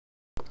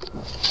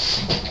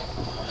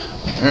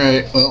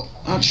Alright, well,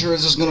 not sure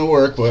this is going to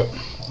work, but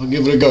I'll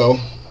give it a go.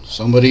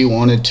 Somebody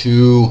wanted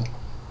to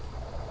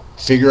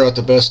figure out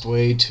the best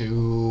way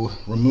to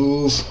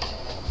remove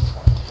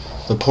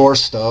the pour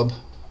stub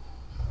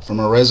from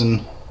a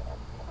resin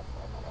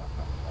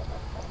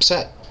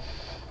set.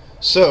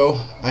 So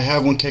I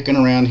have one kicking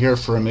around here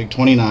for a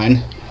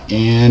MiG-29,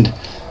 and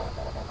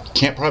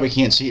probably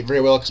can't see it very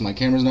well because my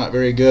camera's not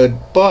very good,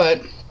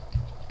 but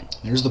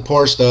there's the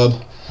pour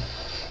stub.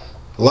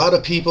 A lot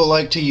of people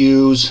like to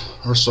use,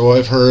 or so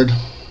I've heard,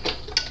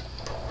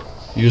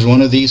 use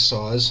one of these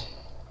saws.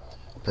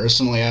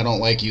 Personally, I don't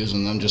like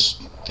using them,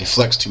 just they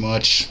flex too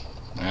much.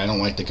 I don't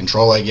like the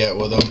control I get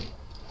with them.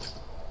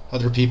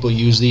 Other people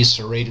use these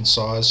serrated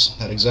saws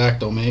that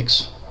X-Acto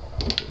makes.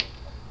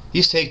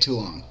 These take too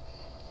long.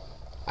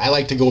 I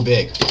like to go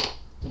big.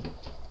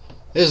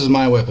 This is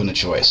my weapon of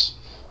choice.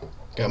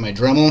 Got my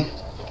Dremel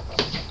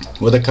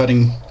with a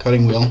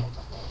cutting wheel.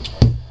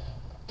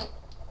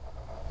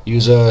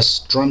 Use a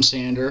drum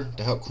sander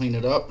to help clean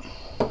it up,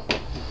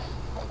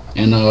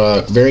 and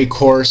a very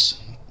coarse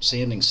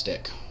sanding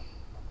stick.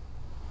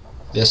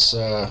 This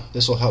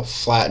will help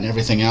flatten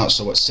everything out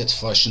so it sits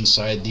flush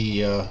inside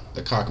the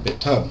cockpit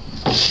tub,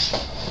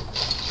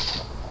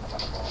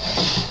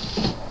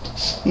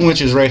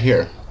 which is right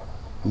here.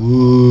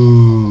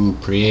 Ooh,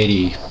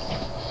 pretty.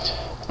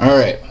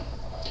 Alright.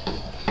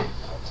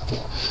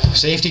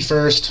 Safety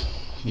first.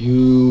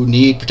 You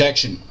need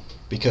protection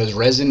because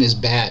resin is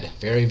bad.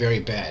 Very, very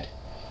bad.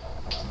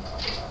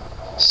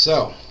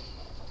 So,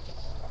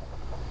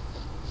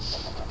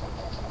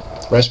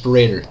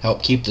 respirator,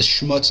 help keep the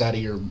schmutz out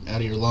of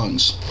your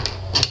lungs.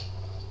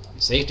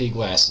 Safety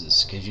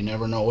glasses, because you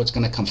never know what's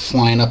going to come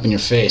flying up in your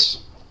face.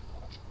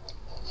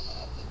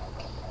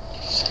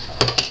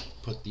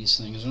 Put these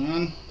things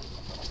on.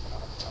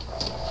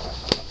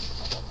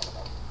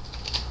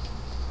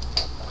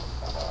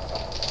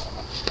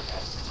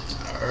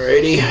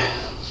 Alrighty.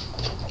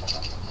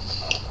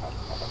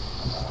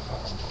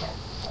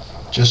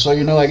 Just so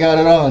you know, I got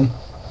it on.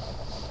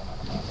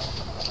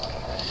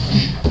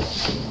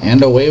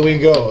 And away we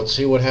go. Let's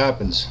see what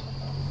happens.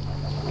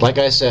 Like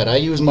I said, I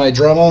use my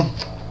Dremel.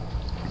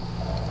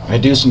 I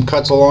do some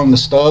cuts along the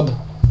stub.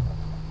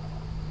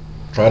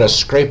 Try to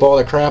scrape all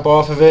the crap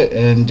off of it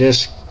and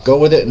just go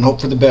with it and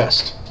hope for the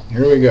best.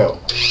 Here we go.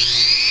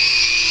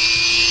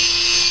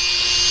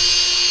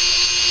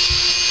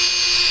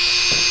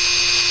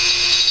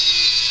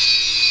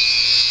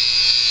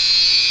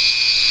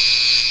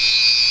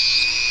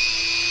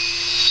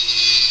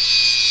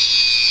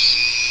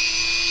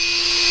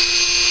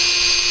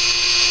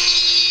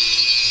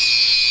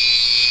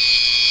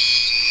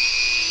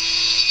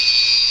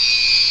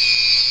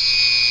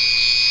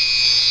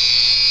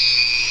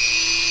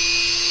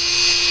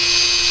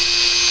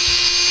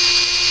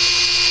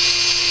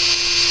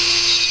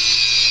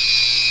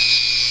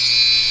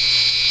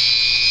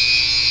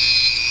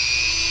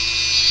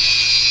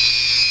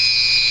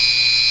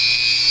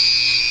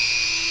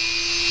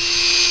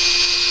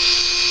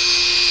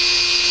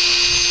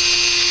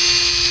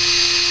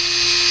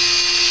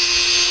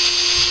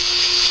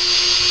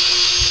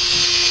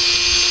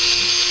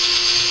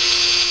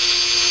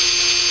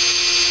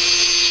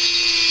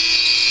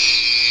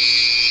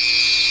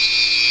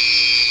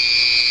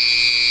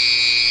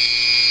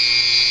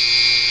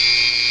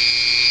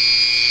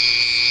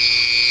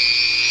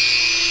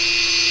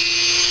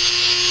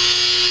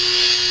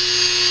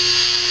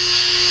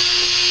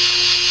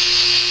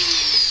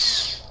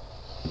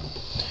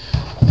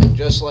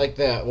 Just like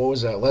that. What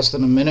was that? Less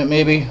than a minute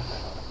maybe?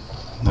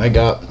 I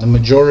got the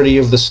majority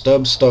of the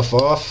stub stuff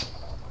off.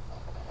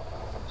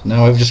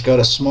 Now I've just got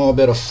a small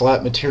bit of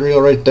flat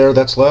material right there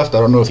that's left. I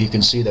don't know if you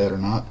can see that or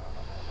not,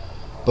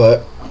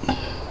 but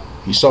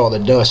you saw the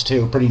dust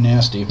too. Pretty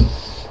nasty.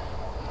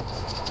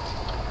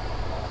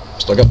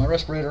 Still got my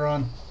respirator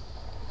on.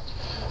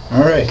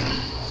 Alright,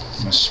 I'm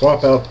going to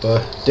swap out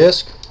the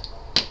disc,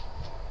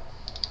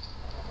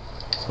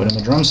 put in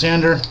the drum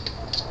sander,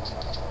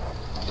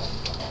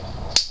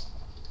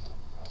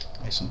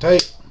 nice and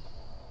tight.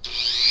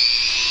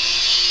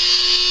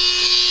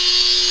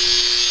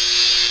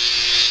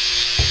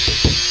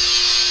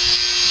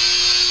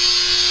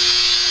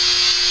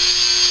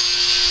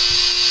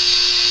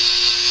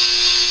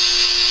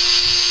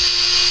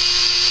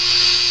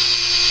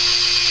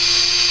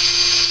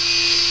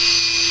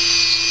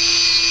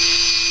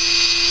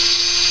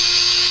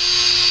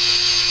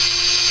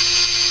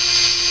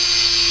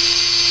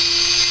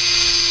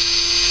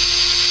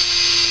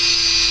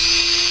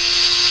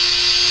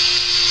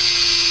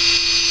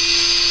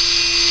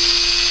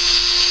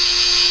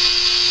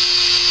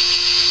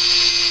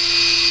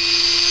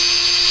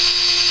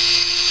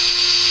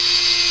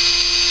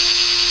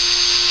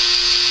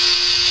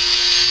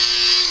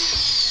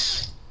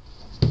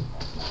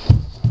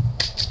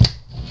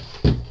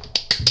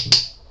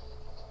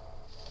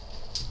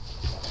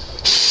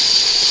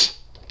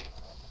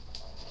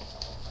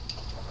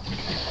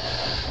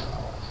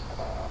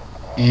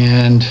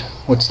 And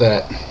what's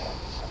that,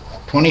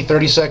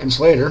 20-30 seconds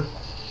later,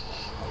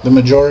 the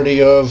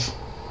majority of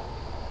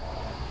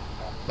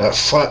that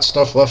flat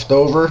stuff left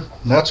over,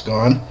 that's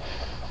gone.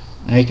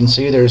 Now you can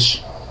see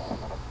there's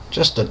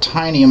just a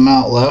tiny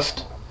amount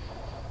left,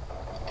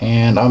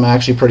 and I'm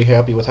actually pretty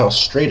happy with how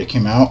straight it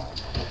came out.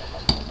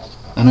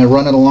 And I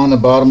run it along the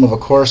bottom of a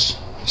coarse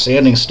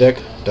sanding stick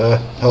to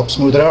help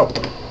smooth it out.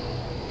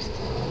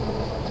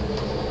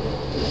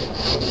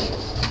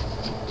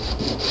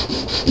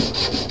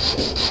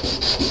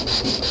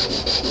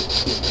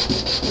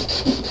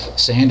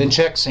 Sand and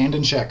check, sand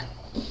and check.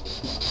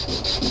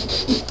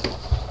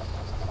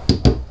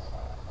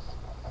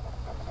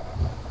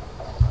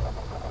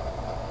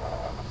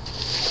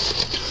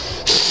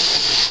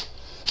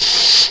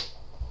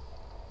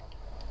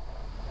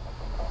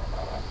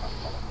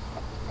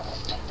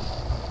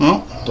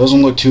 Well,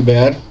 doesn't look too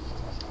bad.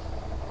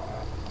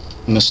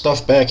 And the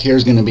stuff back here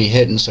is going to be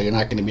hidden, so you're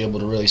not going to be able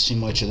to really see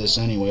much of this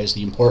anyways.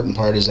 The important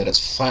part is that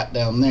it's flat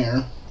down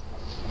there,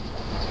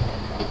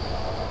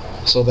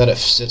 so that it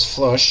sits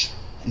flush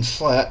and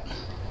flat.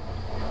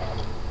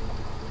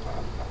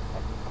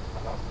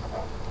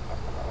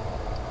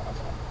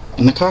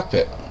 In the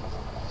cockpit.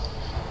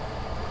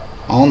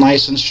 All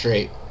nice and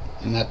straight.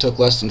 And that took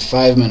less than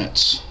 5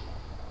 minutes.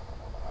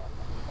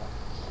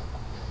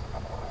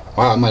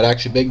 Wow, I might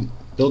actually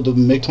build the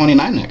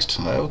MiG-29 next.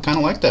 I would kind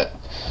of like that.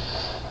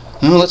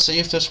 Well, let's see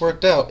if this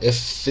worked out.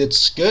 If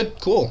it's good,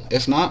 cool.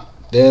 If not,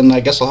 then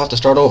I guess I'll have to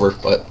start over.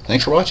 But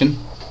thanks for watching.